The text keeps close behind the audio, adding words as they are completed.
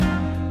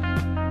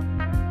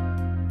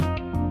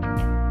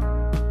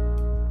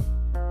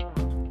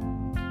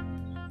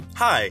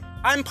Hi,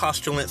 I'm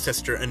Postulant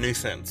Sister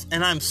Anusense,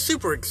 and I'm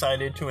super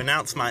excited to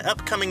announce my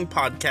upcoming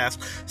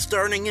podcast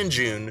starting in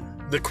June,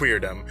 The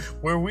Queerdom,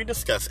 where we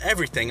discuss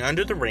everything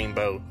under the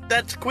rainbow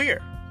that's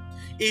queer.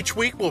 Each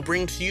week we'll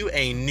bring to you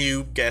a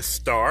new guest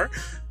star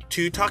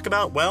to talk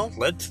about, well,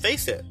 let's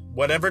face it,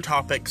 whatever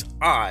topics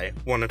I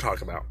want to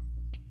talk about.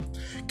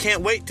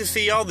 Can't wait to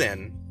see y'all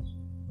then.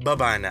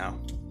 Bye-bye now.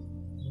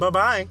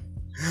 Bye-bye.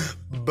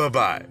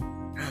 Bye-bye.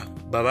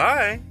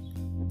 Bye-bye.